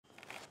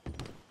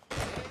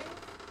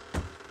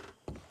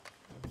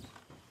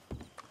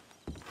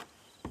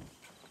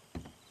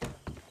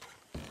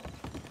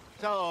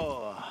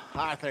So,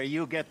 Arthur,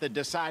 you get the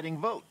deciding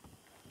vote.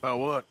 About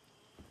what?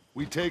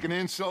 We take an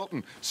insult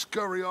and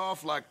scurry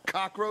off like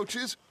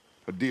cockroaches?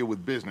 Or deal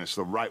with business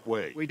the right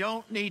way? We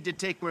don't need to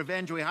take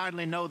revenge. We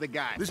hardly know the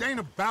guy. This ain't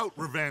about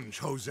revenge,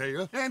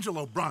 Hosea.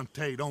 Angelo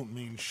Bronte don't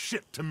mean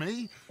shit to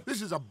me.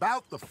 This is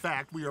about the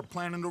fact we are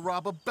planning to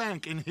rob a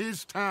bank in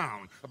his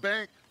town. A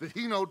bank that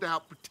he no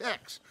doubt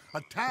protects.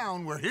 A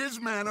town where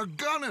his men are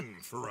gunning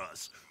for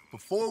us.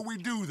 Before we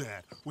do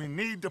that, we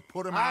need to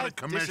put him out of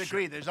commission. I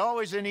disagree. There's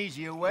always an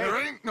easier way. There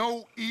ain't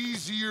no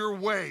easier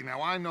way. Now,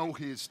 I know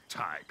his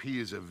type. He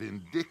is a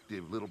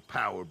vindictive little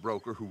power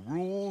broker who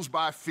rules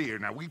by fear.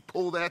 Now, we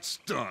pull that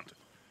stunt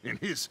in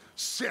his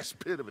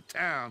cesspit of a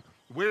town,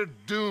 we're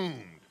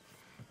doomed.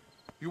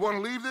 You want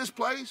to leave this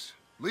place?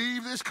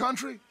 Leave this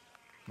country?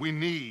 We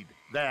need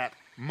that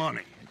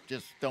money.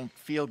 Just don't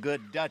feel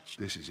good, Dutch.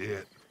 This is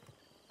it.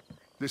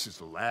 This is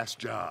the last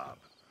job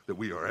that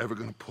we are ever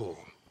going to pull.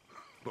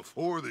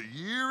 Before the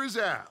year is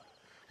out,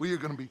 we are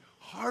going to be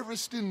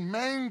harvesting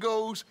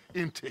mangoes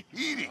in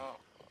Tahiti.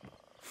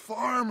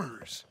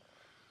 Farmers.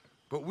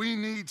 But we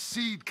need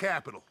seed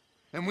capital,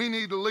 and we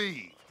need to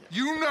leave.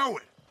 You know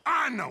it.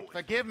 I know it.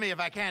 Forgive me if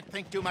I can't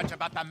think too much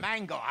about the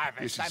mango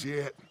harvest. This is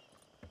it.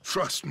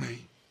 Trust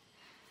me.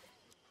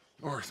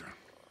 Arthur.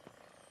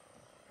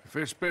 If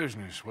it's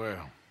business,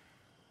 well,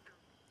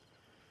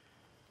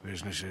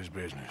 business is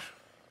business.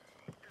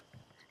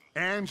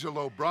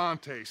 Angelo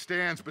Bronte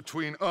stands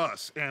between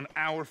us and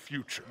our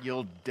future.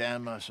 You'll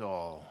damn us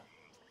all.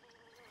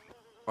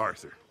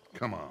 Arthur,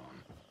 come on.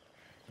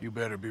 You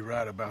better be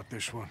right about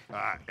this one.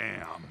 I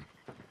am.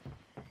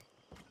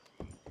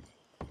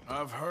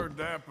 I've heard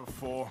that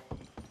before,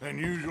 and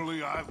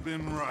usually I've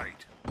been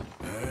right.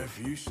 If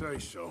you say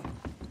so.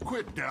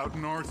 Quit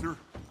doubting, Arthur.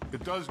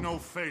 It does no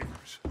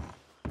favors.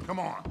 Come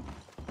on.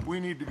 We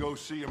need to go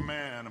see a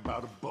man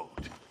about a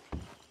boat.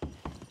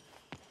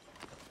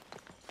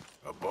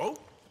 A boat?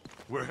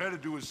 We're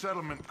headed to a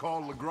settlement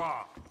called Le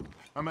Gras.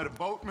 I met a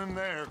boatman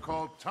there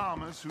called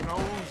Thomas who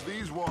knows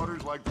these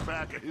waters like the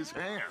back of his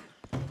hand.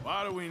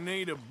 Why do we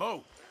need a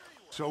boat?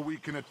 So we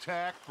can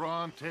attack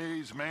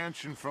Bronte's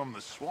mansion from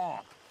the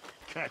swamp.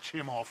 Catch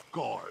him off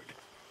guard.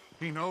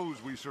 He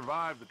knows we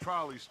survived the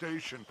trolley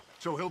station,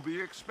 so he'll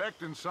be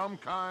expecting some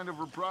kind of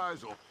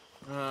reprisal.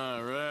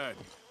 All right.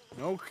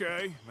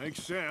 Okay,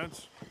 makes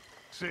sense.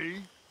 See?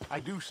 I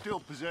do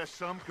still possess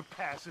some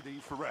capacity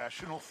for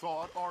rational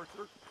thought,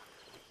 Arthur.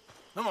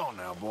 Come on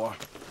now, boy.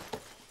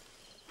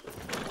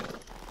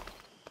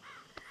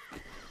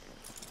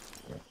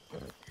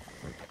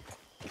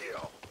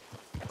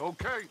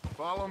 Okay,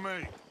 follow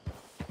me.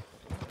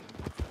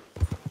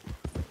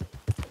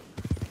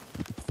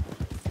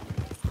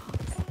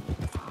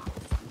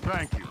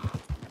 Thank you.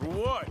 For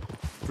what?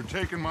 For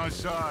taking my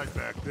side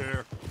back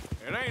there.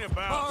 It ain't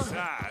about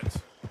sides.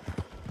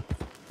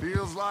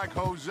 Feels like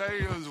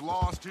Hosea's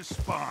lost his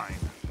spine.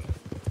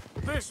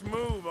 This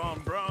move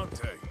on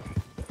Bronte,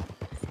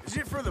 is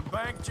it for the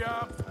bank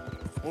job?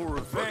 Or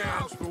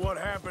revenge for what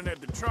happened at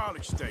the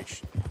trolley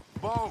station?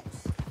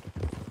 Both.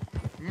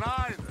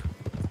 Neither.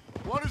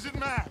 What does it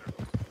matter?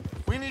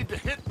 We need to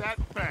hit that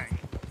bank.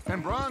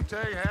 And Bronte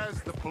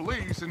has the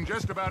police and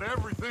just about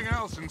everything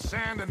else in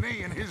Saint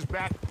Denis in his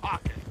back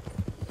pocket.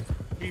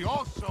 He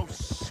also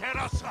set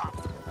us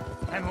up.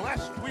 And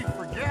lest we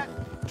forget,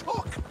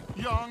 took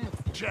young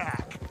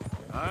Jack.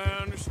 I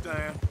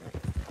understand.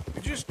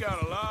 We just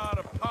got a lot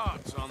of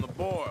pots on the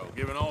boil,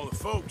 given all the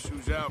folks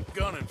who's out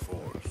gunning for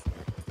us.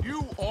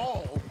 You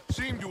all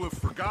seem to have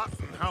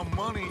forgotten how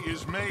money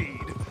is made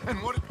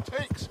and what it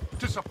takes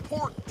to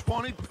support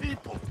 20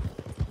 people.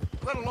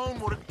 Let alone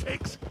what it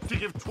takes to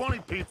give 20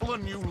 people a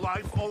new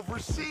life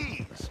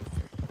overseas.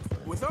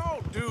 With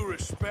all due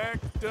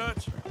respect,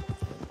 Dutch,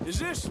 is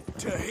this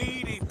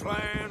Tahiti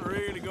plan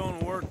really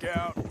gonna work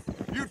out?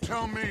 You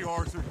tell me,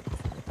 Arthur.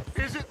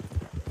 Is it?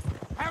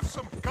 Have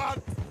some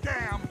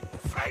goddamn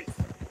faith!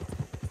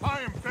 I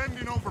am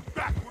bending over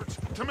backwards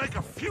to make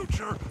a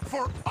future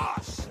for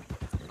us!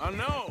 I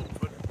know,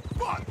 but...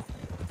 But?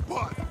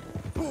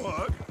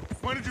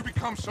 When did you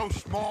become so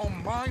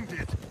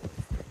small-minded?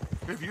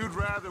 If you'd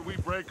rather we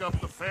break up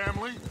the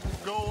family,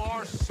 go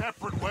our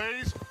separate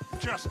ways,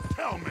 just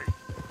tell me.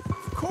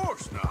 Of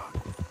course not.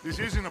 This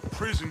isn't a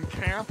prison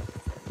camp.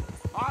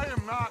 I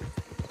am not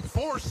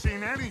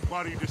forcing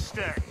anybody to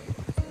stay.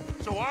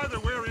 So either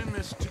we're in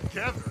this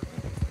together,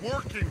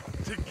 working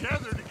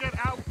together to get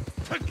out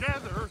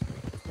together,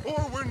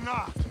 or we're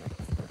not.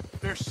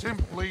 There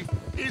simply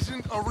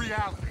isn't a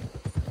reality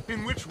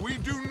in which we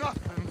do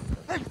nothing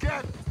and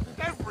get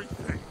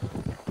everything.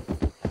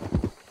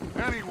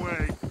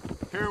 Anyway,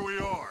 here we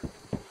are.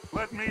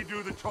 Let me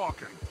do the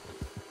talking.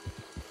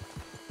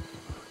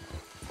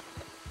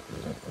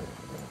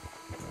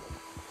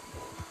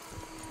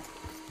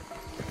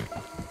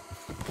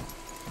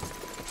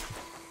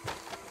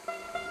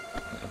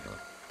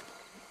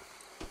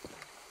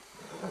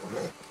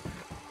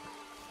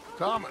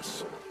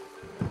 Thomas,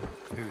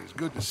 it is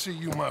good to see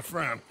you, my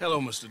friend.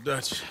 Hello, Mr.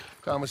 Dutch.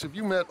 Thomas, have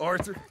you met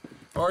Arthur?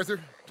 Arthur,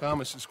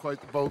 Thomas is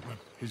quite the boatman.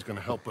 He's gonna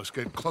help us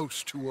get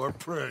close to our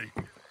prey.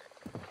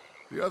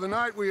 The other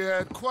night we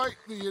had quite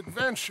the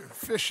adventure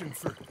fishing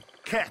for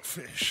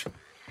catfish.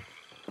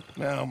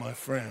 Now, my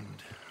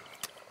friend,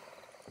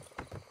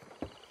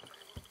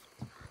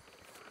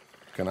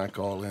 can I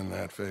call in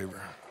that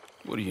favor?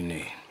 What do you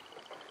need?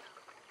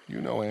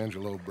 You know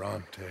Angelo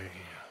Bronte.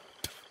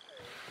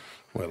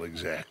 Well,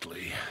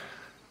 exactly.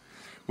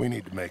 We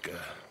need to make a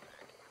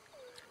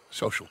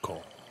social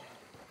call.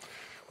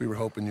 We were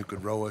hoping you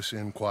could row us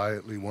in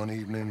quietly one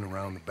evening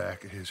around the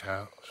back of his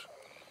house.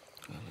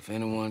 Well, if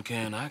anyone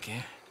can, I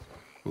can.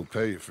 We'll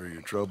pay you for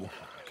your trouble.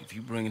 If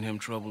you bringing him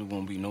trouble, it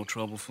won't be no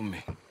trouble for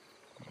me.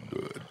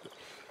 Good.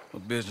 My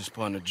business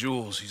partner,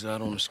 Jules, he's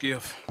out on the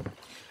skiff.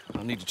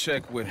 I need to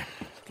check with him.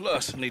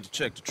 Plus, I need to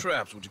check the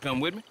traps. Would you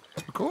come with me?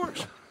 Of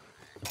course.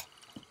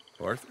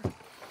 Arthur?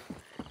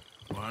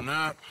 Why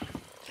not?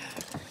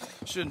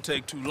 Shouldn't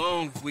take too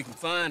long if we can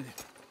find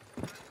it.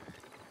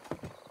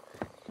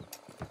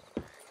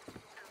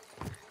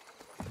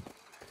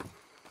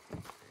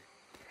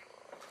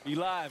 Be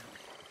lively.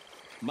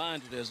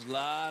 Mind you, there's a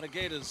lot of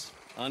gators.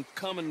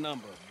 Uncommon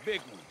number,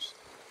 big ones.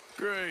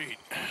 Great.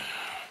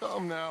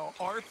 Come now,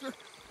 Arthur.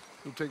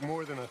 It'll take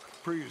more than a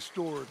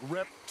prehistoric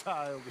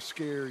reptile to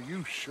scare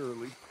you,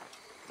 Shirley.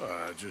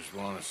 I just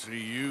want to see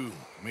you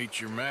meet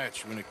your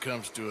match when it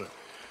comes to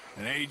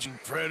an aging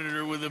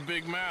predator with a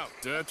big mouth,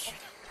 Dutch.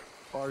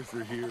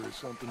 Arthur here is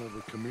something of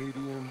a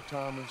comedian,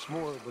 Thomas.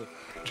 More of a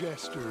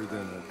jester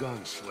than a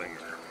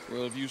gunslinger.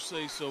 Well, if you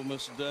say so,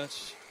 Mr.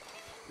 Dutch.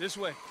 This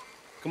way.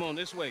 Come on,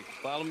 this way.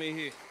 Follow me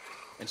here.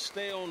 And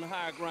stay on the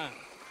high ground.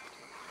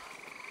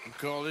 You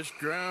call this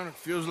ground? It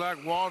feels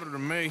like water to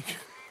me.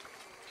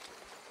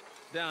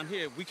 Down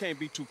here, we can't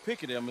be too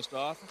picky there, Mr.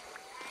 Arthur.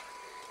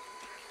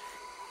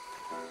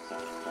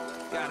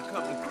 Got a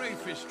couple of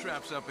crayfish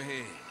traps up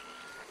ahead.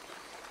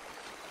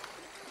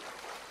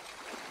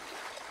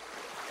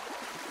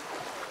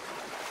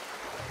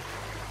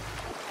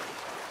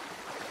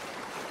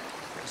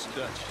 Mr.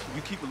 Dutch,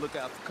 you keep a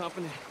lookout for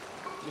company.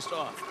 Mr.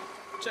 Arthur,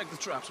 check the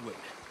traps with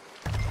me.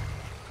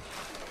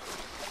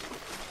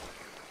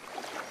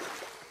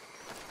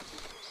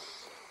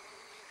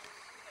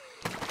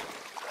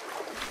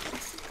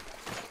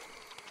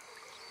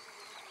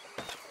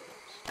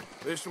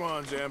 This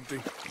one's empty.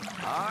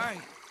 All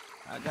right.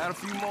 I got a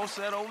few more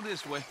set over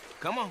this way.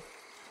 Come on.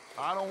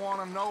 I don't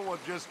want to know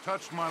what just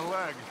touched my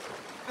leg.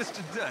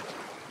 Mr. Dutch,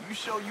 you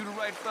sure you the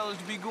right fellas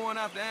to be going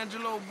after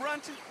Angelo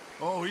Bronte?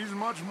 Oh, he's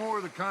much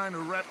more the kind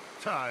of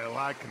reptile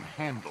I can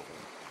handle.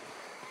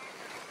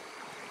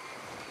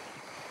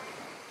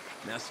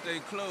 Now stay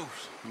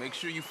close. Make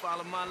sure you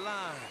follow my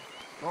line.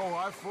 Oh,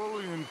 I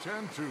fully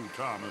intend to,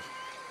 Thomas.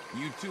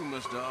 You too,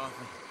 Mr.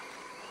 Arthur.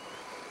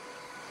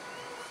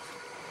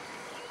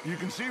 You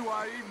can see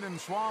why evening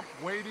swamp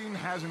wading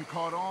hasn't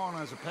caught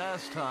on as a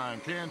pastime,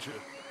 can't you?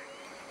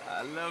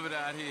 I love it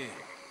out here.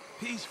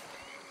 Peaceful.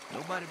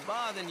 Nobody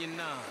bothering you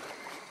now.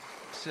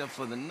 Except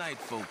for the night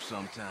folk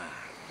sometimes.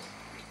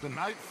 The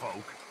night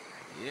folk?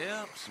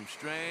 Yep, some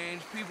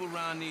strange people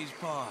around these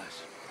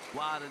parts.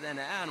 Wilder than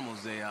the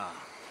animals they are.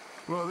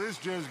 Well, this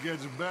just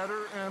gets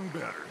better and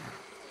better.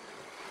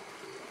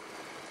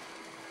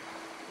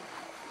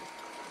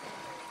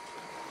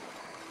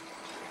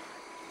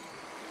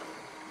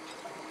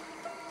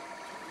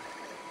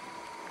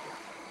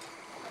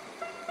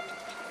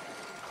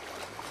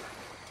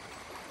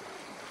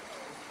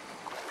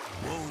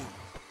 Whoa.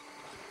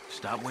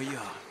 Stop where you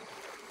are.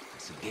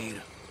 It's a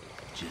gator.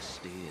 Just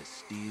stay as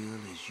still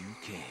as you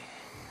can.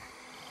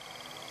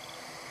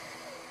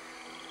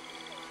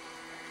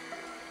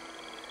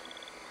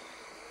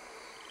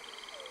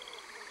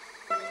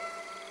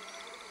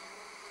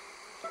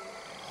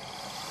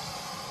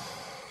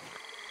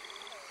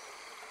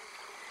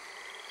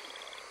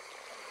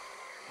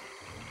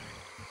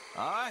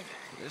 All right,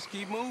 let's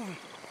keep moving.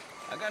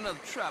 I got another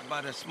trap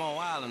by that small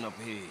island up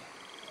here.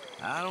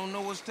 I don't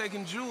know what's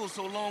taking Jules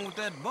so long with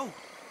that boat.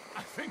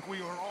 I think we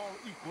are all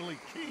equally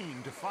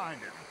keen to find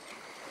it.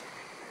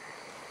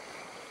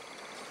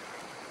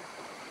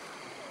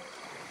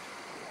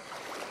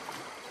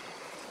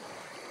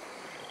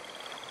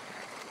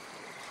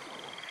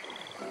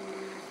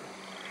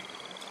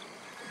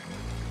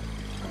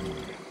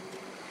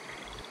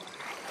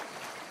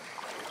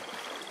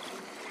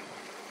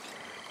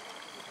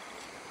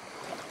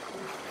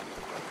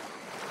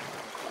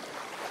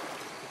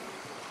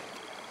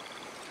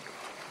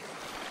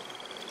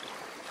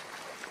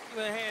 Give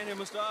me a hand here,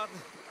 Mr. Arthur.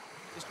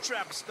 This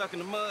trap is stuck in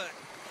the mud.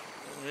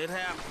 It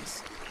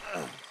happens.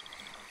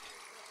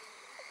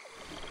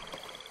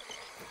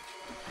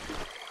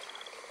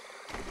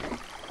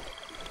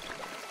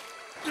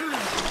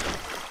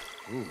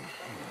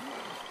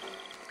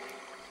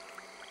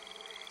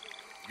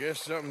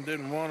 Guess something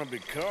didn't want to be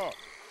caught.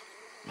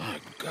 My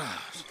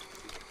gosh.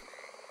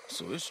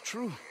 So it's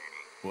true.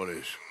 What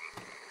is?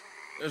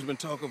 There's been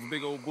talk of a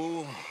big old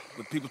bull,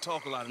 but people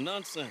talk a lot of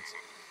nonsense.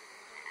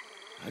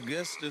 I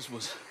guess this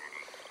was...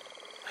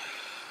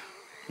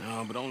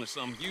 No, but only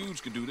something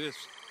huge could do this.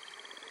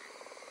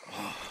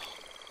 Oh,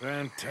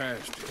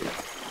 Fantastic.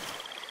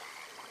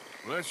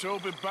 Let's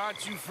hope it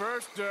bites you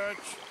first, Dutch.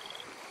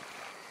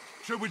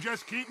 Should we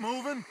just keep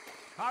moving?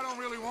 I don't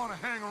really want to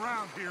hang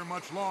around here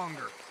much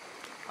longer.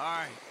 All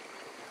right.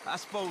 I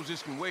suppose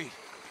this can wait.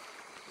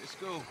 Let's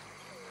go.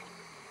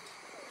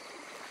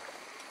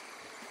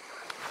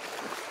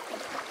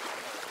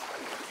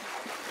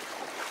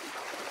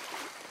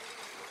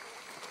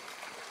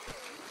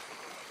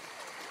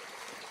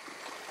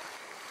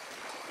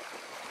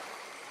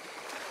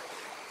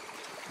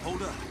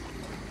 Hold up.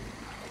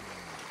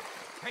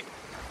 Hey.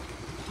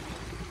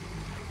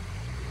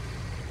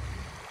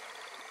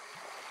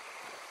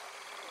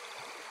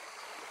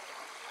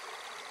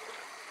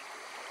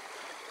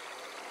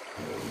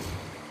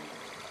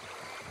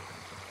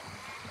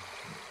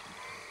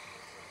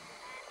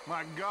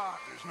 My God,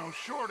 there's no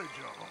shortage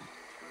of them.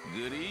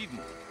 Good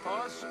evening.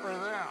 Us or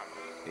them?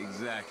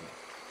 Exactly.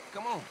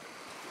 Come on.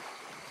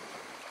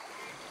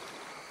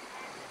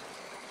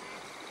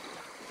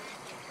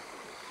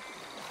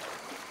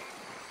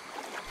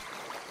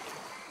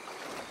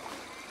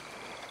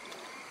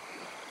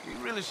 We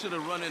really should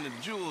have run into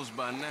Jules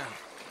by now.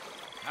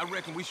 I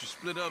reckon we should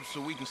split up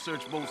so we can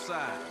search both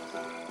sides.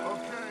 Okay,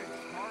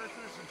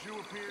 Arthur, since you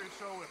appear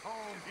so at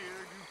home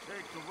here, you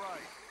take the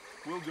right.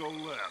 We'll go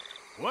left.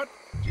 What?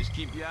 Just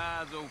keep your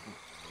eyes open.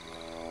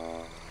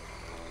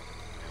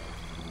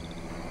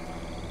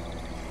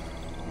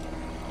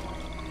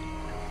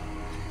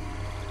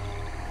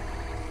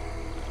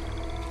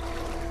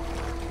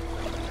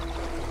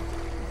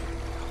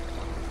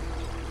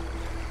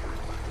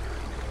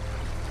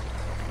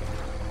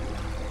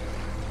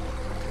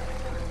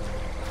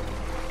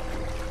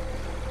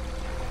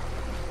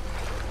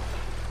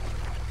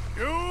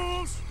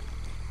 Jules!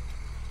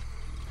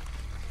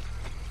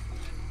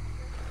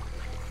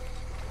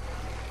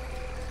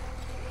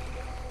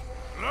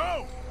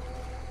 Hello?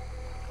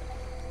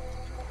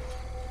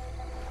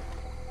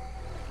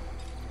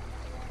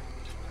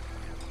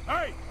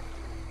 Hey!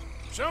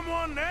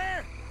 Someone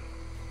there?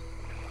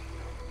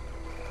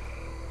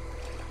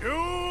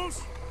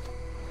 Jules?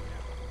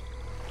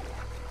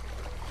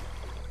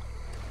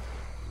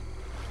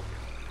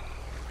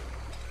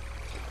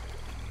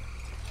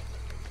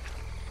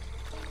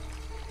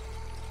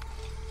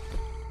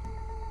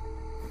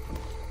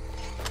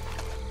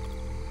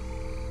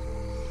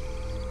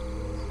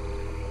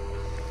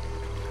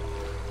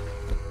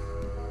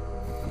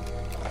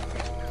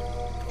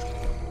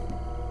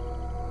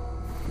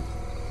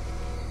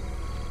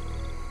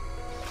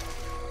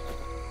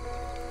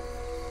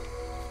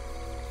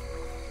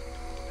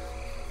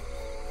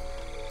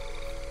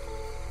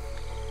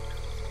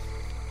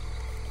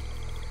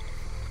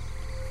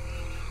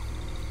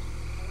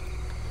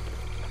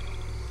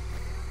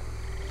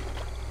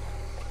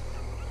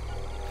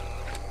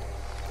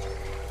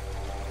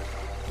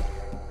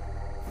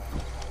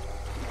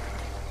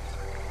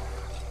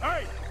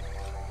 Hey!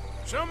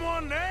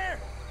 Someone there?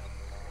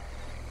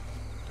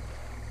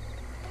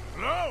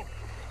 Hello?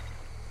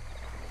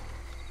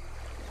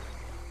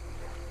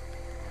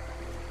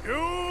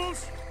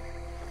 Jules?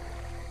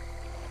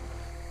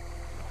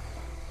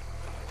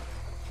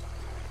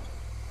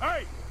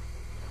 Hey!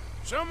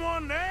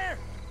 Someone there?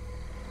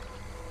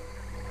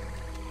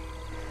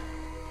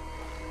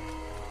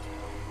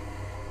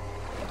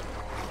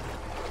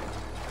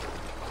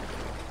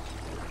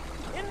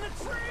 In the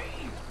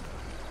tree!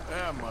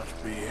 That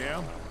must be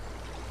him.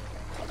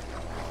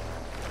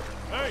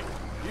 Hey,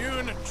 you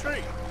in the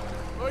tree.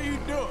 What are you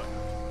doing?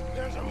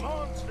 There's a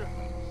monster.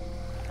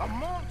 A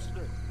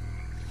monster.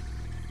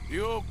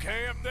 You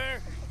okay up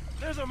there?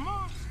 There's a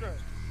monster.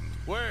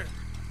 Where?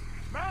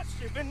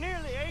 Mastiff, it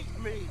nearly ate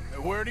me.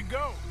 Where'd he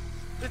go?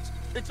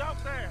 It's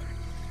out there.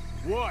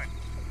 What?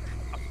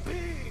 A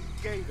big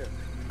gator.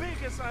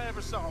 Biggest I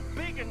ever saw.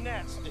 Big and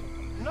nasty.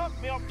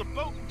 Knocked me off the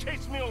boat and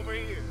chased me over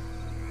here.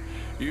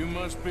 You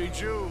must be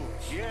Jules.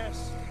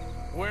 Yes.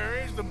 Where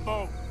is the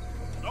boat?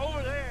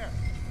 Over there.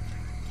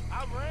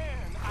 I ran.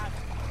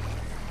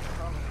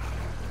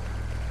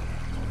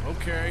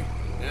 Okay.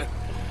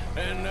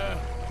 And,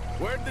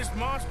 where'd this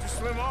monster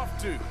swim off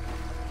to?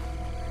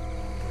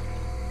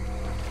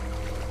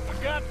 I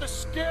got the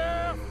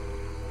skiff.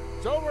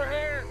 It's over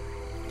here.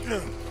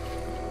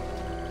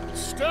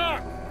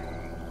 Stuck.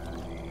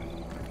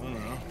 I don't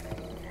know.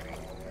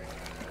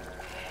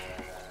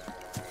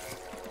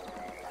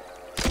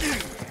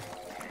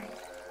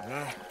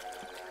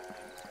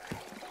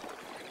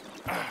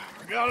 I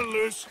got it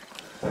loose.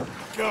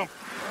 Come.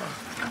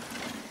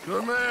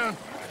 Good man.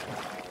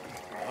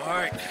 All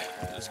right,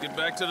 let's get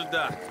back to the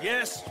dock.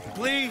 Yes,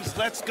 please,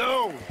 let's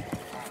go.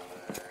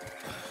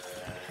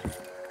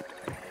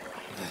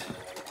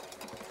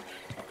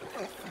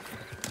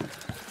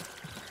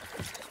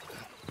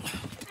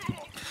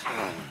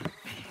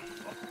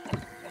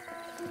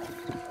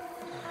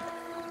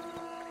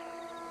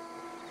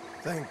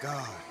 Thank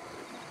God.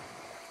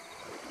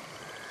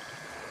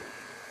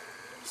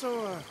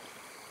 So,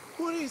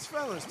 who are these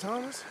fellas,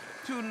 Thomas?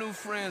 Two new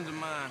friends of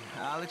mine.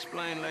 I'll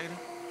explain later.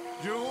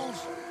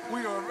 Jules,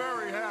 we are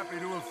very happy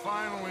to have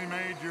finally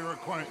made your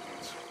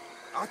acquaintance.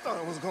 I thought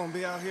I was gonna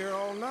be out here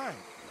all night.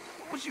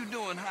 What you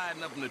doing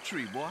hiding up in the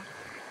tree, boy?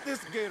 This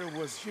gator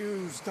was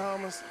huge,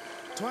 Thomas.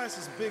 Twice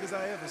as big as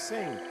I ever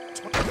seen.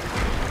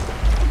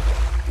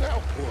 Now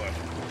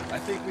what? I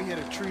think we hit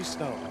a tree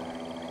stump.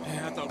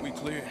 Yeah, I thought we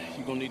cleared.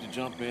 You gonna need to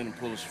jump in and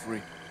pull us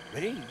free.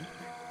 Me?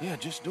 Yeah,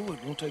 just do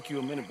it. Won't take you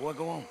a minute, boy.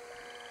 Go on.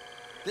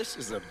 This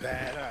is a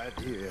bad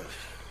idea.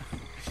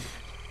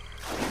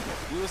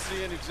 We'll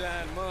see any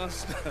giant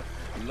monster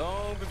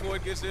long before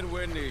it gets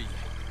anywhere near you.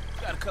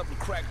 Got a couple of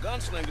crack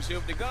gunslingers here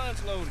with their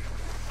guns loaded.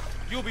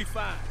 You'll be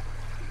fine.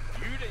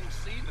 You didn't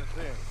see the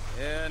thing.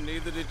 Yeah,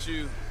 neither did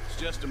you. It's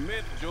just a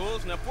myth,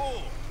 Jules. Now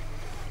pull.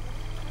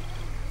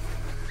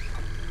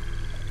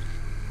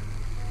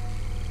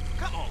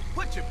 Come on,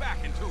 put your back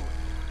into it.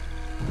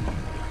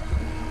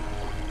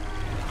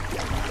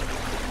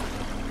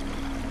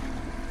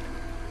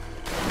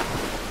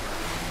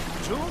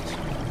 Jules?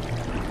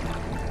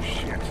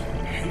 Shit,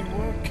 he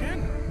weren't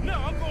kidding. No,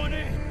 I'm going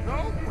in.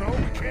 No,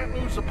 we can't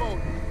lose the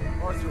boat.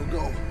 Arthur will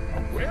go.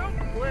 Well,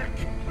 quick.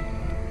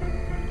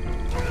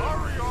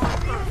 Hurry,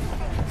 Arthur!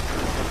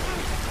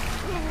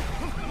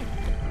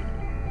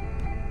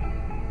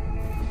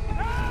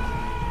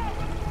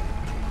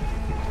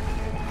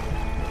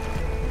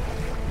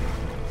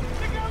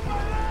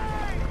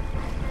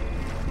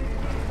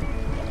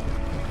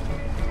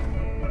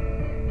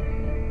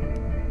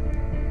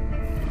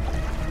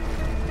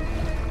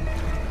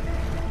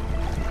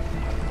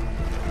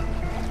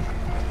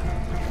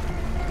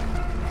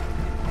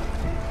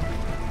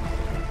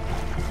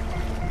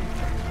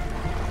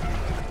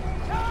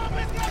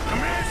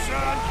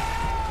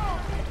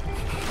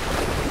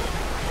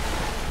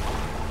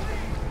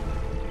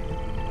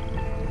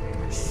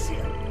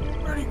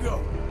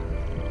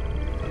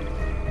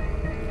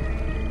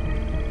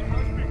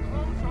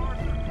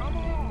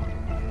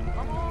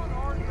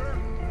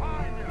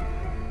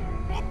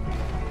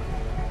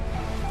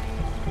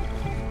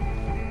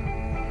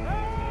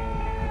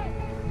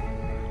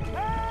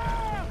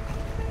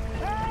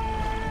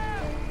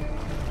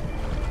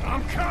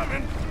 I'm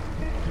coming.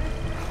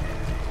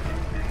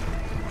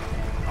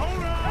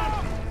 Hold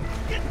on.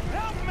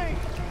 Help me.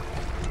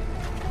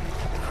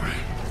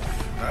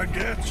 I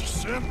got you,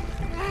 son.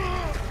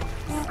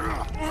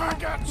 I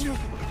got you.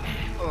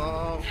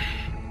 Oh,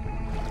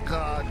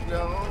 God,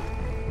 no.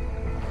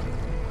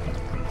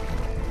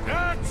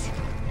 Dutch!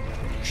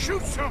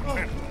 Shoot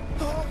something!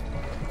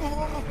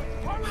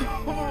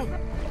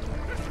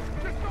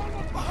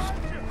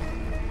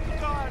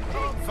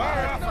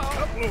 Fire off a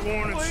couple of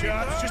warning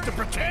shots just to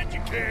pretend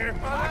you care.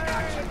 I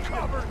got you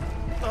covered.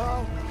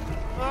 Oh,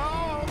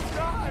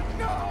 God,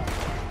 no.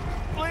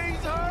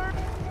 Please, Herb.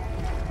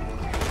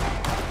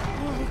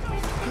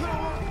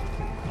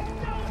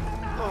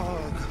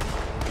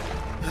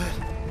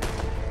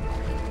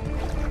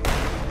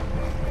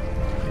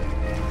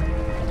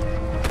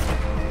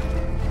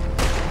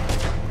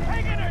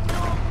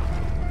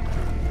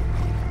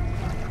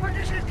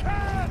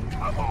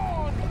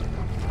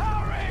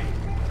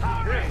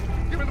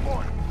 Give me the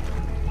boy.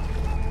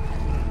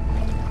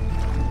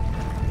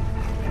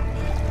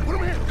 Put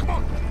him here. Come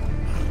on.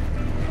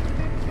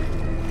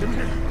 Give him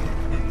here.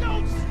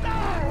 Don't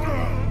stop!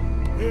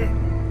 Here,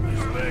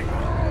 this leg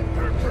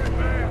hurt pretty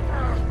bad.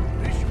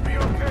 He should be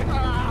okay.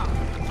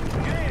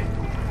 Get in.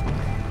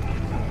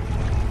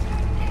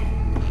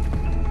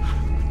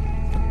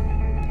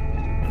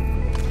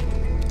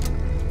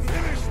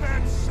 Finish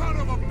that son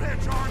of a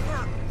bitch,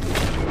 Arthur.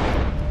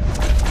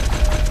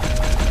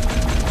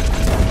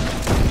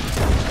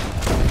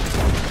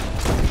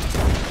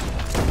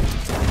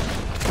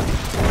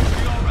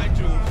 Be all right,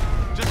 Jules.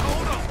 Just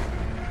hold on.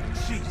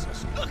 Jesus,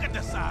 look at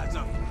the size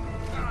of it.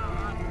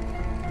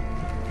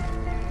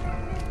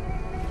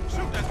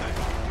 Shoot that thing.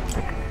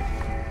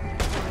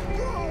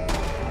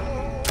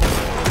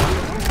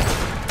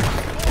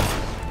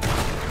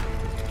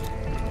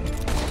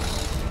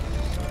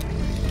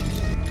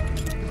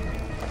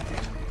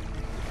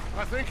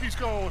 I think he's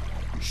going.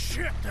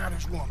 Shit, that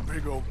is one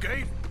big old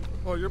gate.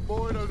 Oh, your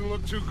boy doesn't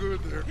look too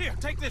good there. Here,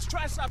 take this.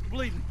 Try to stop the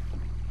bleeding.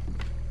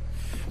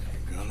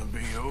 You're gonna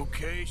be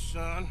okay,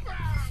 son.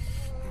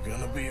 You're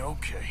gonna be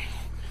okay.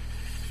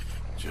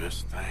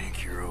 Just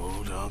thank your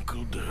old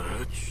Uncle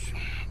Dutch.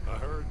 I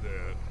heard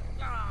that.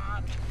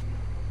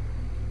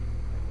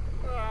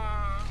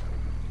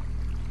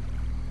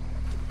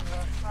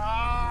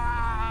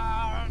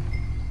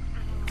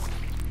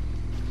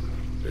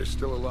 There's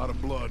still a lot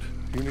of blood.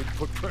 You need to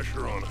put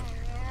pressure on it.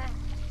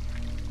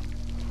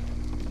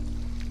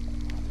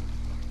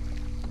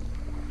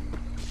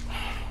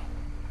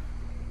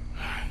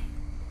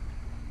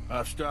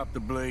 I've stopped the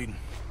bleeding.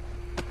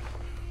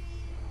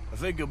 I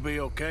think he'll be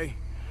okay.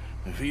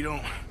 If he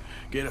don't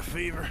get a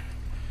fever,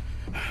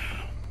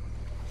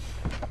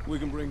 We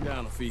can bring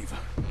down a fever.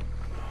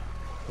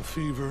 The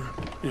fever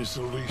is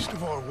the least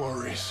of our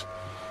worries.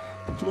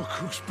 Look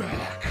who's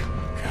back.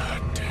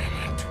 God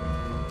damn it.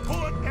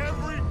 Put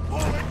every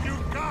bullet you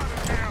got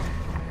in him.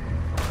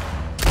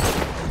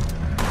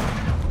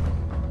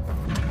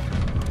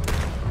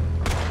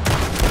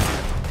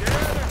 Get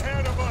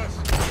ahead of us.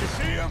 You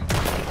see him?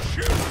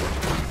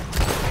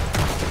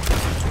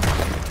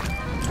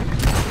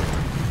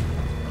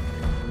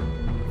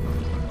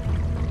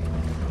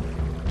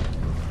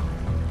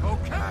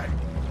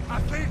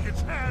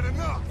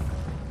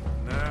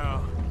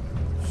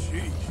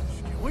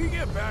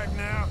 back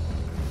now?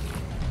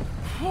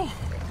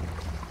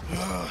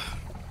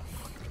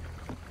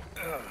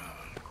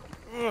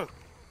 You're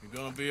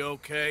gonna be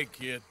okay,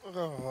 kid.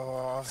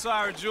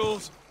 Sorry,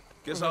 Jules.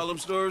 Guess all them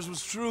stories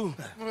was true.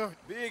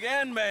 Big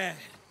and mad.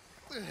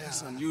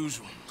 That's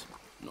unusual.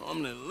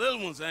 Normally the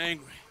little ones are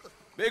angry.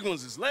 Big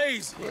ones is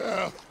lazy.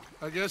 Well,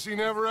 I guess he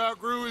never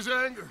outgrew his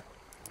anger.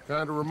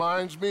 Kinda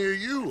reminds me of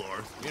you,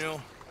 Arthur. You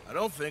know, I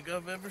don't think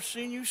I've ever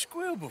seen you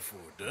squeal before,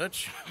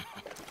 Dutch.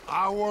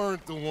 I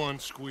weren't the one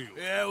squealing.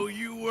 Yeah, well,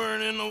 you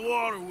weren't in the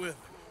water with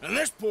her. And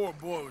this poor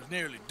boy was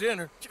nearly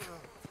dinner.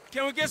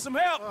 Can we get some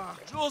help?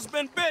 Jules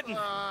been bitten.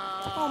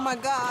 Oh, my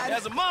God.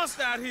 There's a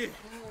monster out here.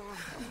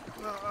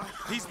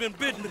 He's been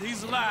bitten, but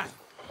he's alive.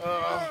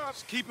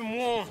 Just keep him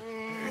warm.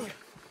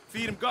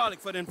 Feed him garlic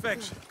for the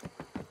infection.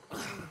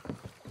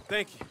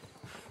 Thank you.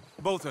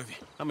 Both of you.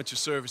 I'm at your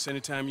service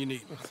anytime you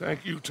need me.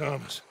 Thank you,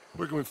 Thomas.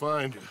 Where can we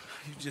find you?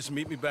 You just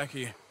meet me back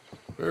here.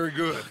 Very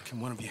good. Can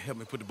one of you help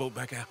me put the boat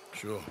back out?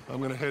 Sure.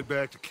 I'm gonna head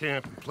back to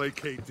camp and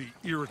placate the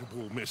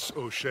irritable Miss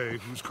O'Shea,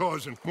 who's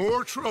causing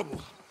more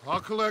trouble. I'll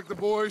collect the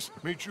boys.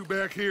 Meet you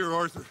back here,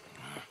 Arthur.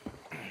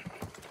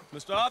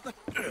 Mr. Arthur?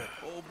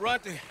 Old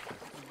Brunty.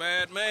 A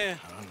bad man.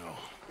 I know.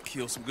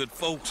 Killed some good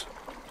folks.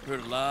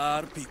 Hurt a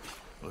lot of people.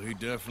 Well, he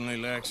definitely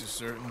lacks a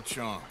certain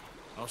charm.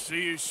 I'll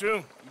see you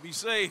soon. You be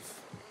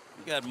safe.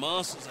 We got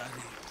monsters out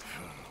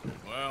here.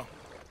 Well...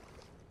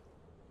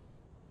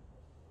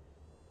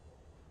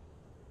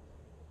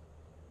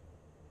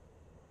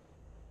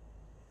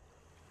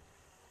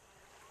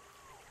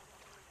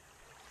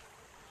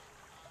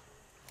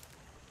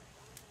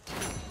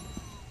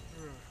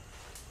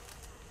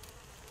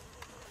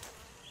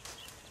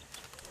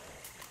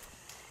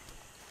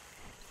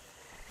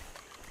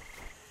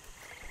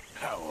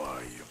 How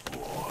are you,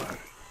 boy?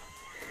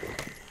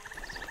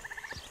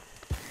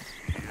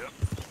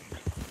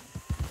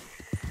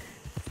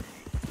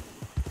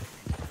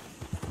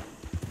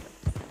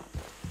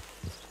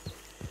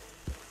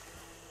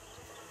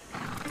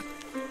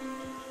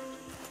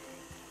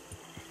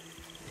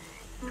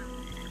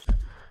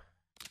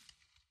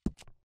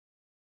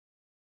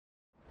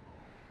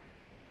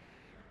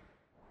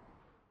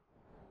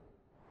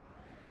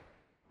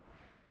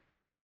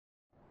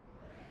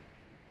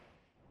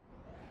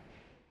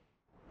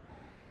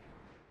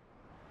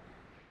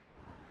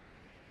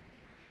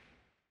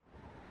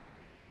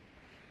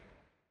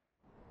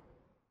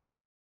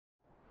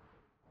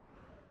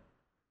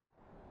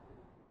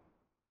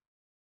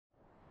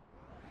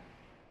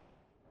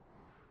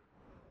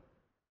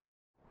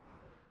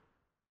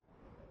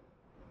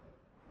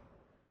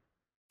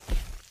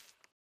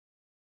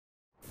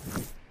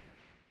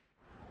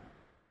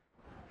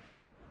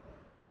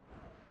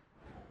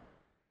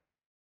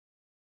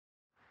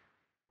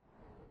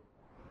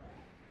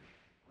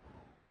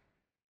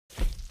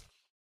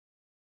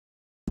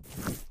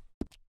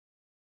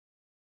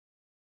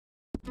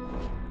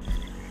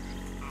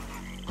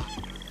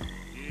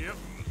 Yep.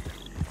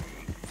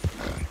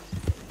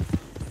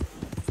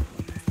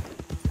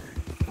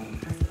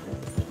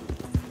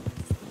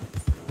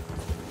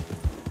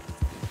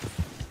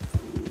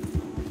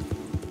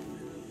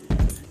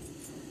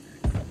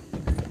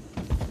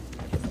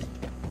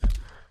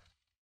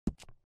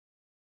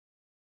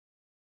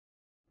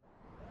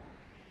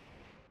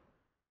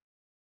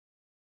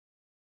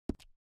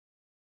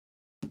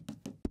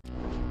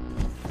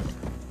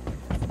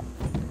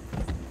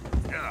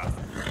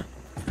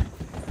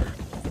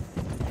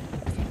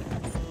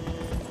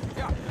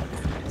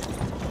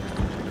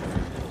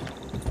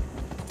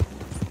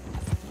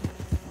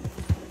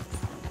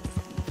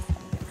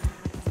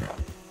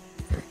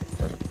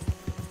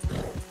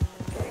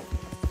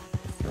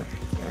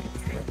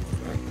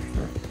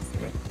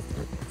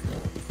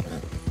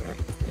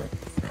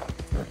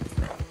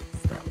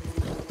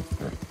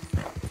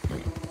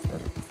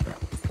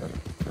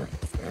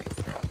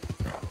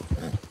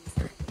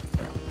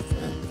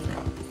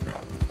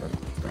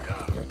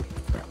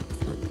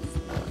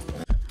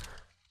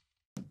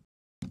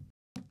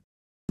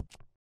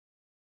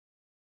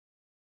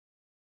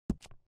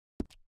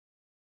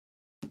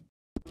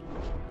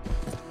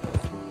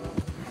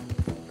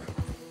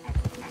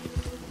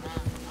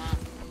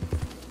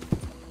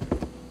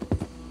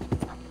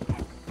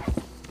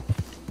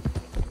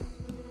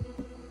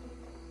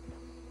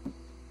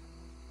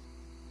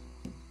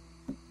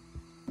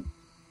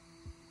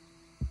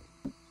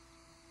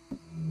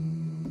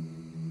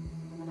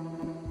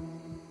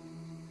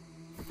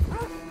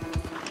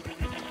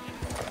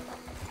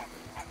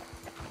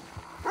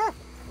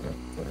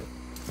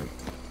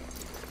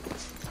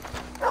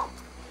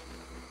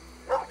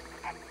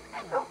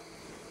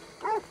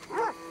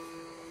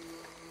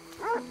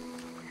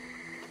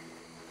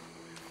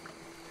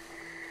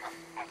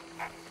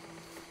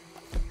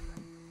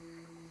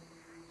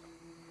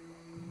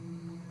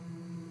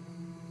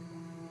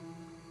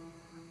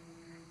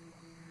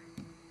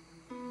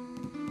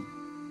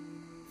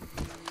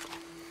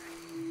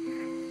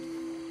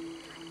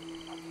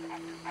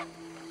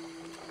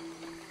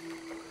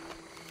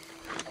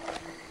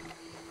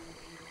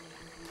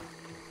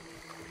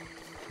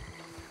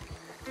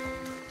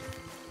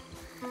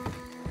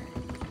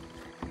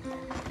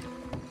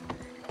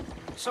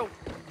 So,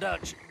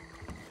 Dutch,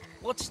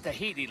 what's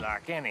Tahiti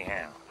like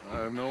anyhow?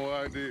 I have no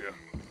idea,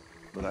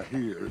 but I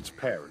hear it's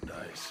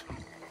paradise.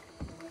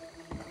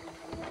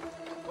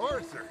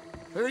 Arthur,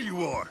 there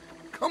you are.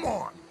 Come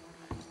on.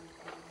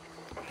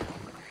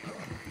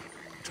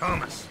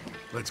 Thomas,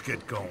 let's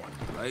get going.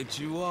 Right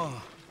you are.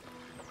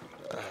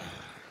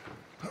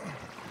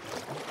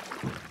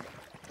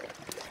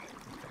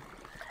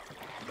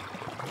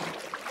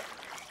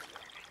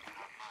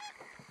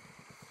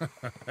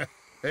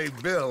 Hey,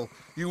 Bill,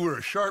 you were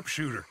a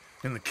sharpshooter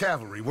in the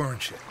cavalry,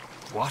 weren't you?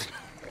 What?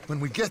 When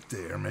we get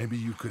there, maybe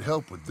you could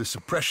help with the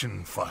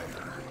suppression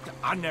fire.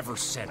 I never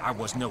said I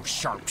was no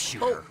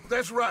sharpshooter. Oh,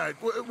 that's right.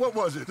 What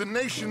was it? The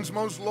nation's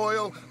most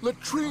loyal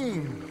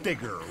latrine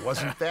digger,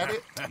 wasn't that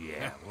it?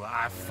 Yeah, well,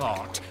 I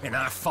fought, and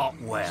I fought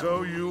well.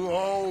 So you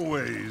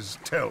always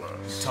tell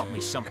us. Taught me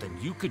something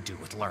you could do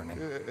with learning.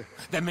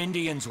 Them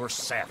Indians were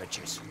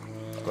savages.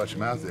 Watch your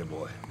mouth there,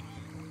 boy.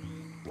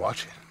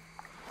 Watch it.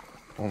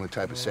 Only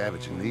type of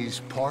savage in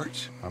these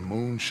parts are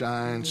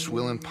moonshine,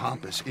 swilling,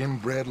 pompous,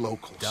 inbred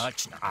locals.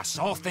 Dutch, I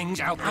saw things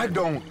out there. I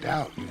don't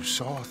doubt you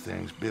saw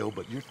things, Bill,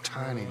 but your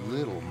tiny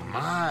little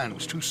mind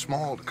was too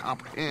small to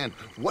comprehend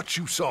what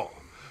you saw.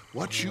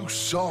 What you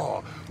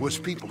saw was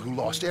people who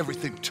lost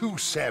everything to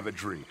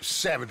savagery.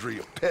 Savagery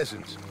of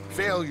peasants.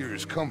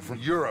 Failures come from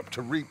Europe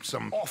to reap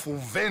some awful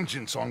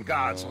vengeance on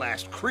God's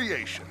last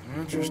creation.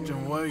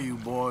 Interesting way you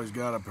boys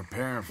got to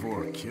preparing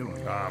for a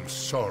killing. I'm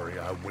sorry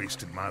I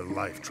wasted my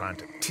life trying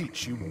to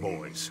teach you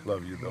boys.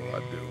 Love you though, I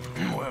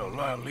do.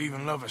 Well,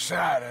 leaving love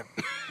aside,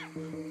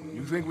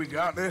 you think we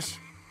got this?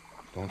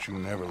 Don't you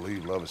never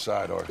leave love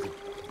aside, Arthur.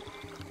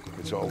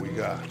 It's all we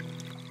got.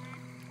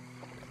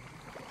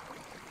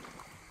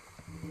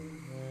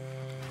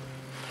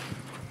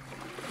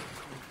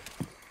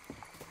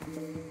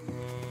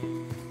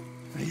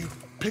 You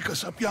pick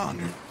us up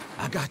yonder.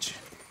 I got you.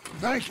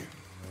 Thank you.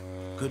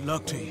 Good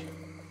luck to you.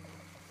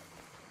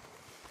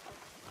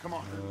 Come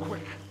on,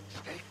 quick.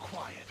 Stay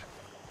quiet.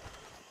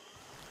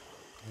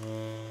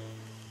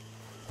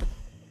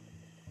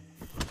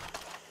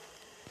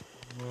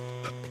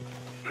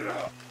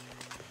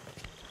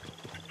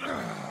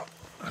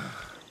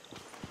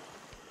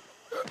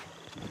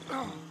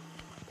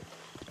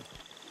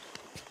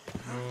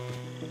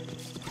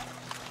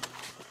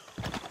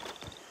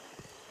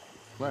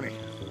 Lenny,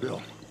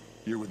 Bill,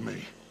 you're with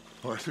me.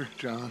 Arthur,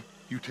 John,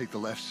 you take the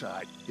left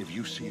side. If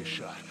you see a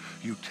shot,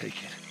 you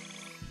take it.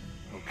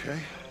 Okay?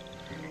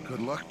 Good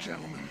luck,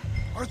 gentlemen.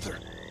 Arthur,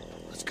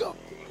 let's go.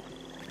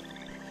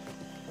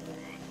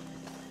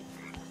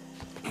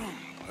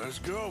 Let's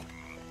go.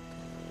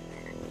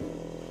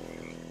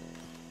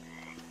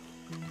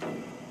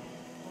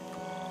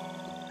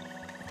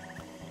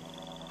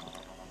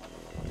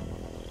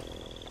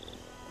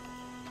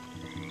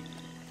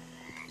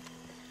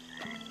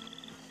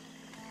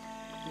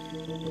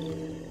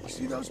 You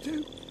see those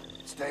two?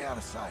 Stay out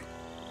of sight.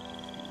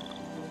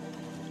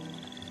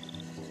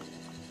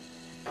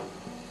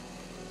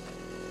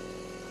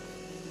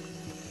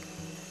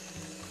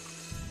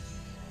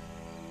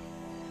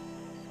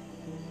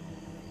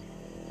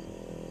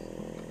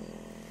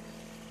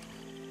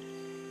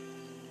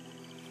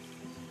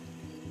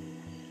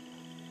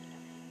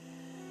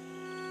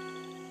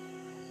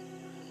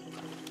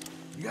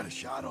 You got a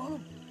shot on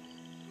him?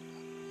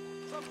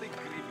 Something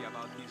creepy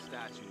about these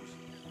statues.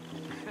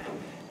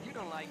 You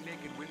don't like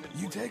naked women.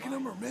 You taking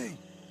him or me?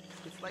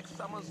 It's like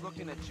someone's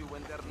looking at you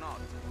when they're not.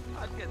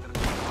 I'll get rid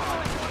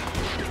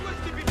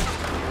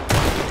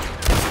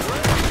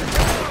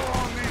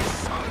on these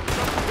sons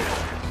of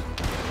bitches!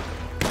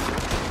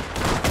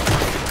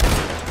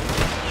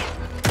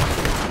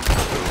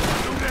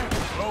 Do that,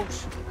 folks.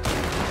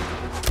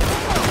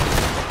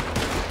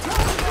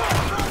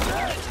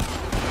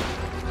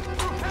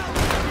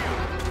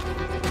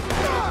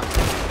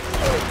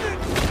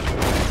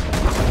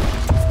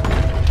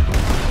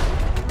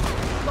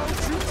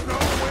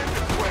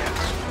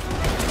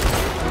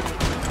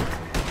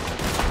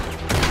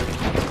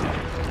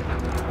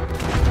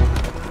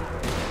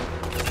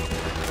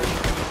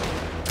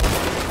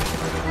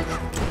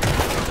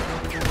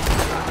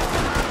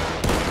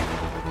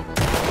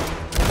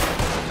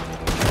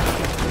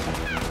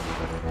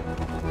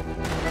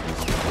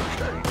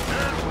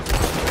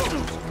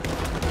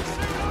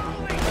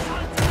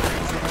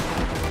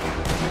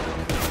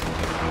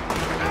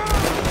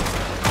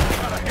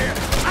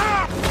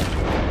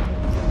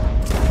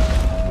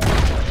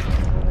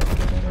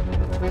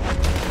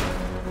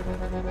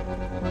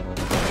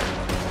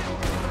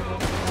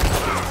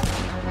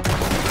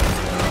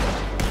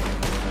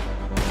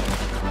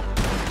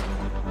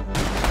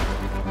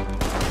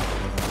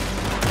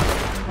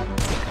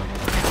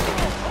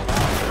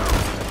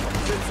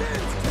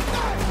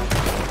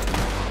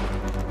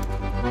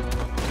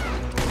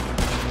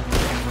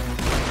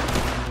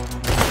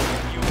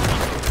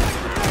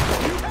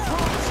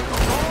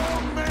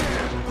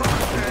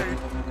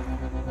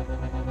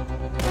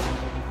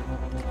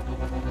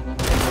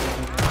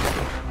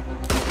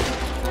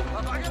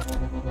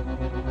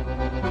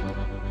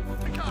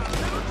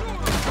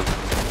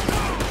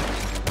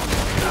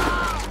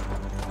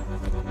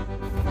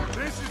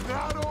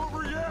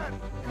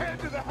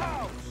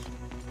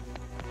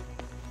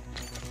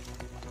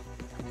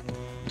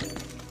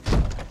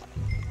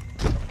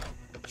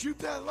 Shoot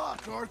that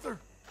lock, Arthur.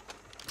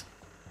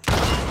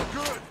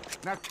 Good.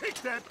 Now kick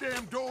that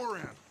damn door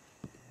in.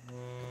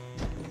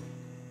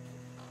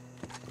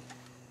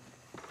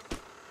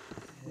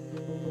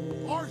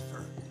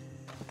 Arthur!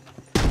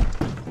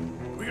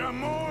 We got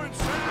more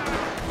inside!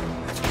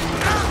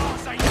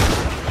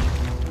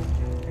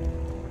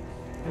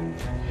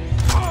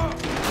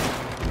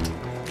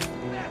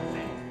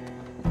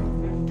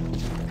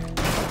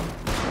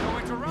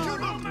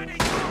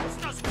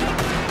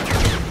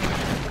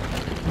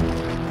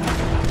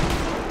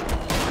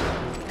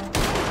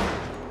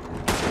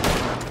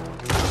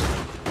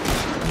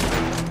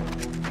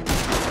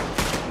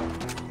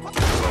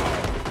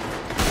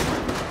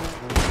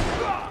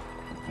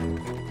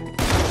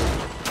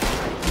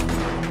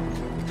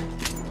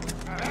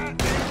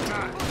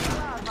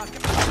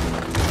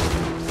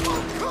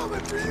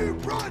 Coming for you,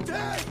 Bronte!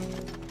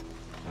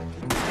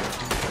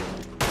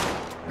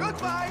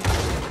 Goodbye!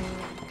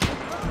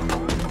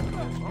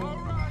 All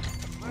right,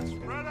 let's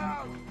spread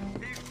out.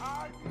 He's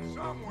hiding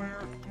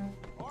somewhere.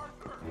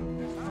 Arthur,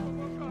 have a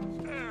look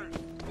upstairs.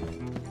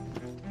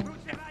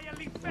 Brucerai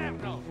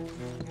all'inferno!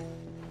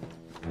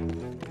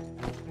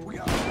 We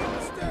got to go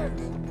upstairs.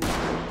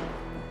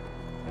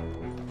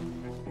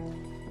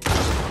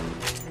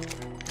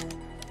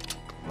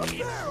 Up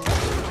there!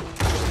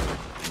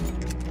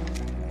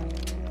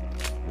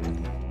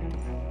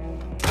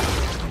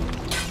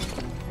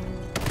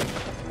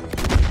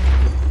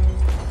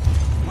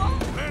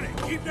 Lenny,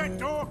 keep that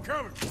door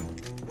covered.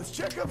 Let's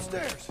check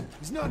upstairs.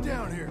 He's not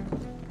down here.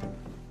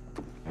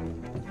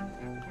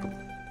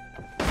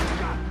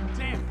 God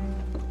damn!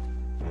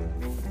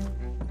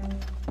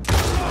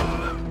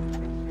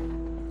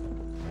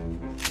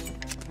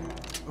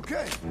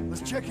 Okay,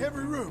 let's check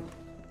every room.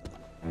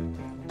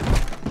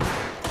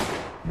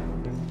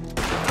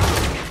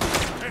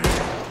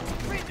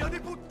 Figlio di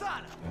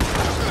puttana!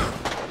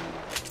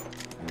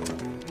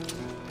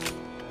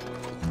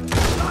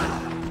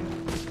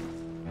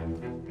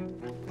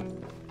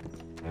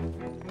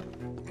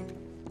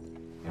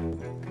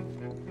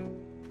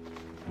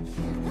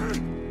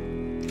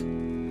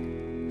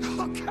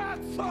 Oh,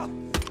 cazzo!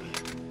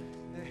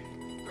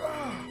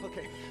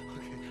 Okay.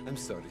 I'm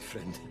sorry,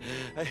 friend.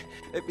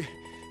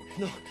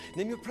 No,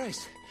 name your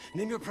price.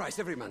 Name your price.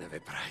 Every man have a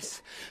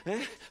price.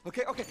 Eh?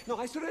 Okay. No,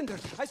 I surrender.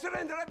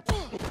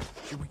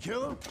 Should we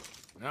kill him?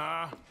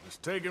 Nah, let's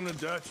take him to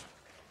Dutch.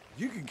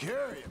 You can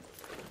carry him.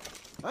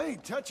 I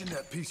ain't touching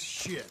that piece of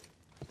shit.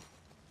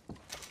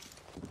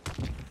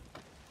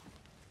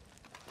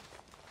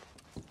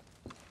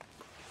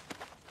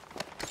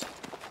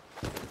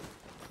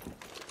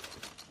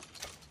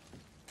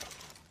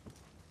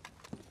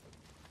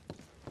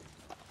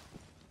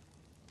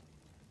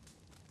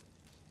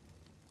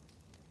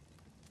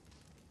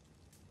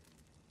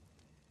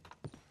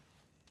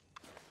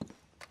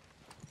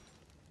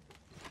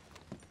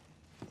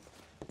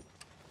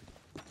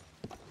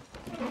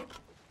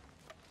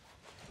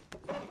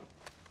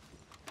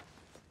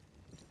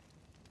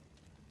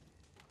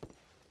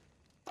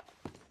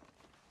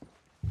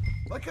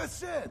 Like I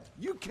said,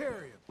 you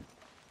carry him.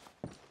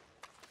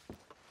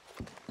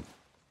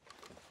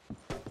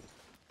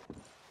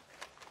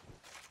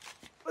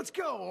 Let's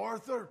go,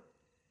 Arthur.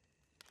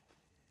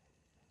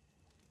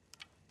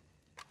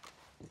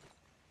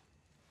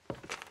 Are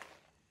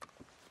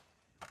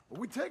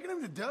we taking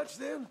him to Dutch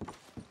then?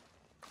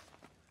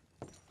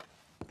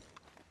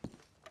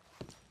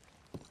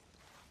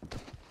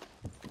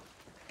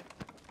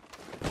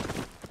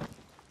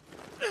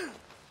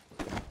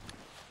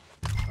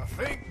 I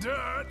think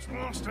Dutch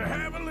wants to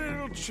have a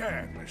little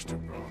chat, Mr.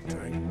 Bronte.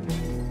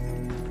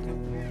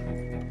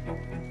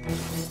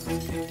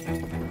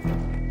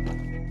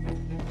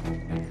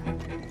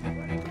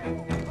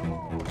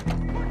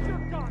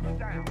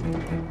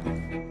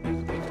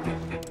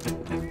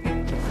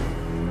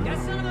 That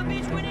son of a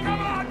bitch went in. Come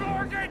on,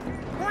 Morgan!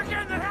 We're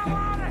getting the hell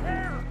out of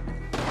here!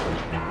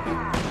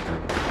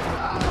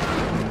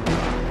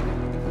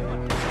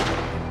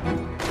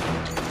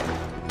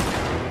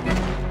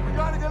 We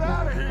gotta get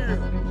out of here.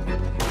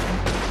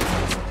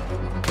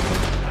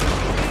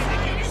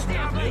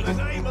 In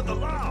the name of the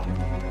law!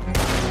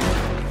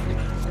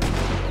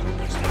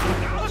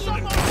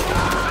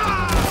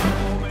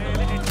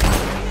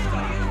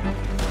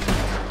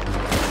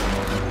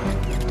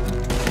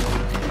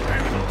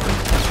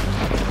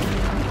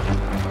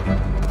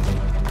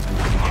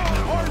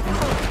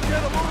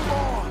 Get a move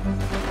on.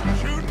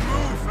 Shoot and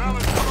move,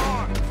 fellas. Come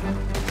on.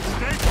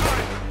 Stay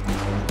tight.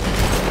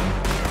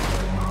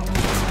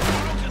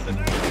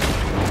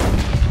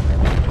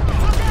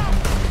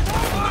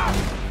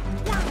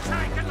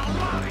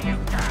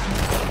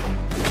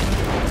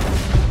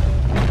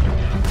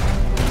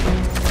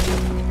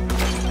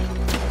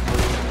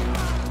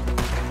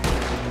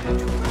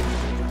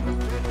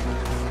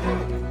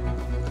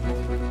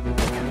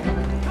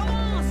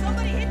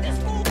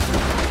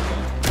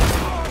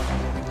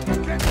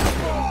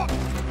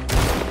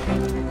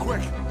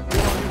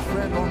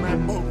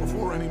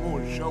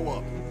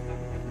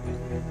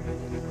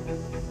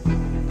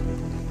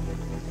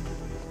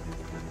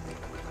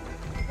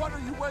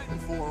 waiting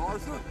for,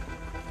 Arthur?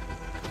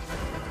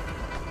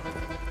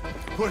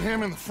 Put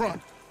him in the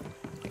front.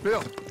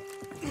 Bill,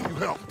 you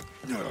help.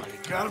 You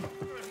got him?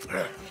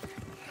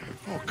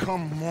 Oh,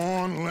 come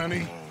on,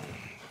 Lenny.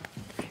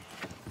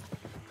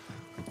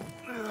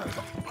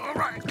 All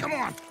right, come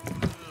on.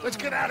 Let's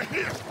get out of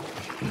here.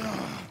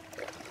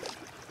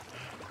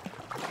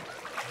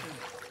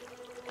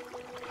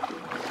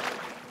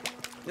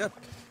 Yep.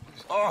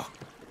 Oh,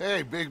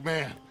 hey, big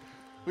man.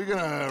 We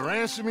gonna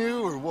ransom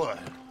you or what?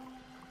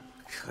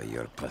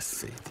 You're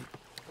pathetic.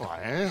 Well,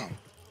 I am.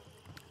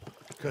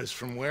 Because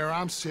from where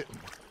I'm sitting,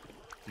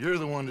 you're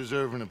the one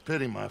deserving of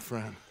pity, my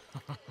friend.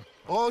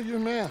 All your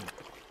men,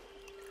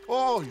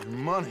 all your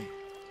money,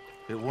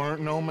 it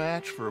weren't no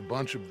match for a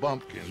bunch of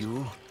bumpkins.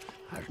 You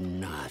are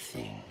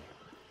nothing.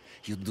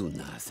 You do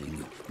nothing.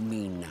 You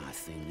mean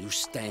nothing. You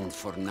stand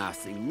for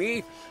nothing.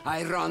 Me,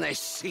 I run a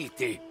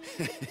city.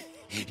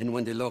 And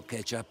when the law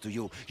catch up to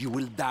you, you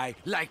will die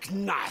like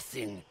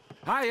nothing.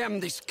 I am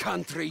this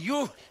country.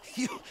 You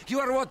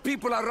are what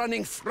people are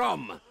running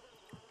from.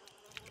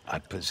 I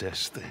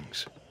possess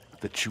things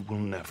that you will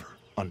never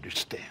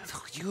understand.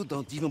 You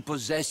don't even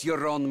possess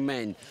your own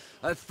men.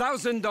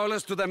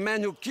 $1,000 to the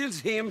man who kills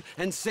him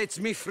and sets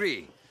me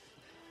free.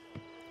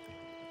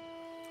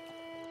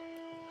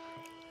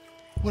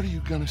 What are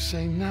you gonna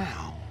say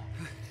now?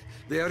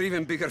 They are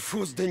even bigger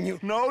fools than you.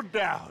 No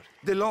doubt.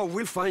 The law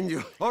will find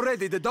you.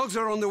 Already, the dogs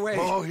are on the way.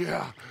 Oh,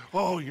 yeah.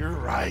 Oh, you're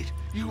right.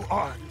 You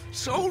are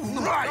so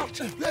right.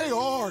 They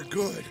are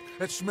good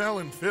at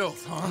smelling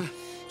filth, huh?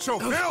 So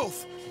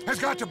filth has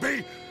got to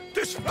be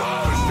disposed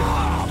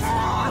of.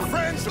 Our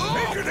friends, the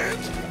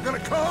Pinkertons, are gonna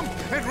come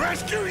and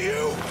rescue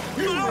you,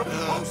 you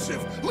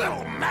repulsive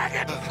little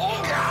maggot.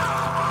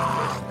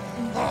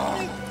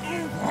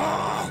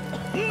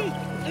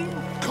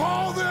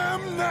 Call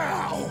them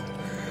now.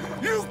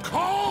 You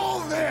call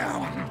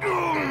them.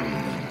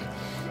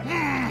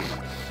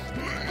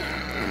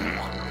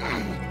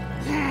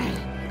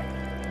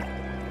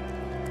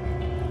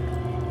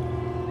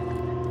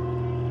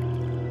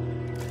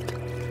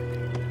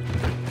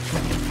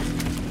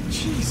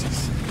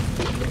 Jesus.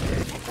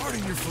 Part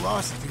of your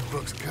philosophy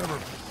books cover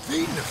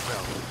feeding a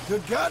fella to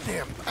a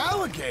goddamn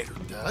alligator,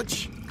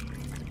 Dutch.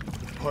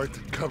 Part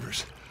that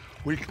covers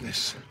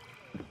weakness.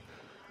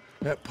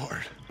 That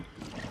part.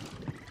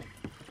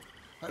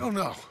 I don't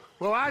know.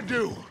 Well, I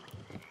do.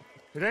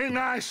 It ain't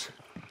nice.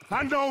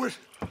 I know it.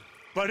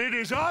 But it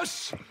is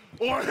us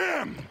or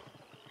him.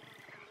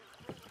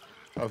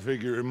 I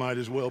figure it might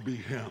as well be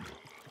him.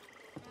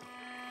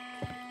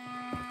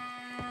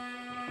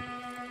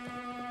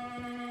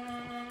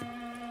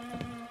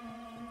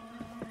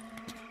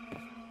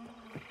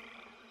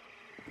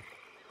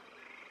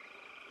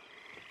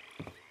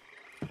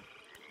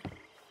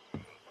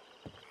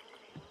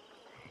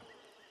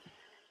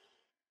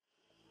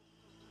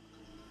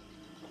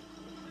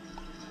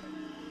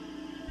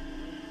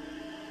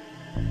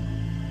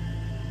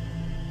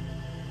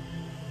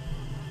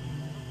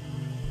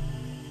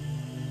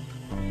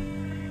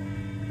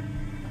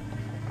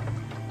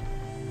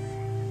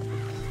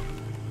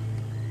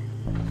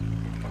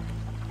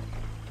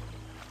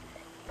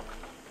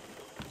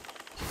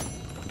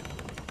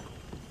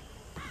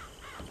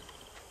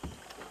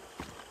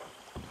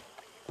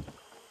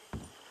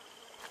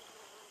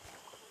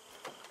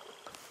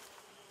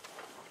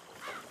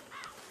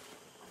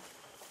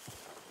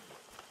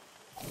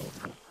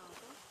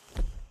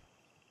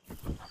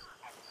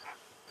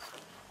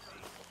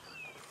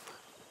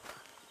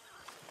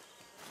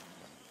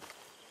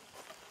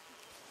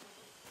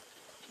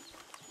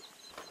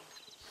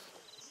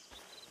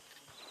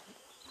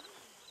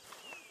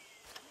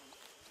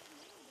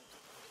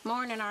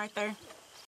 Morning, Arthur.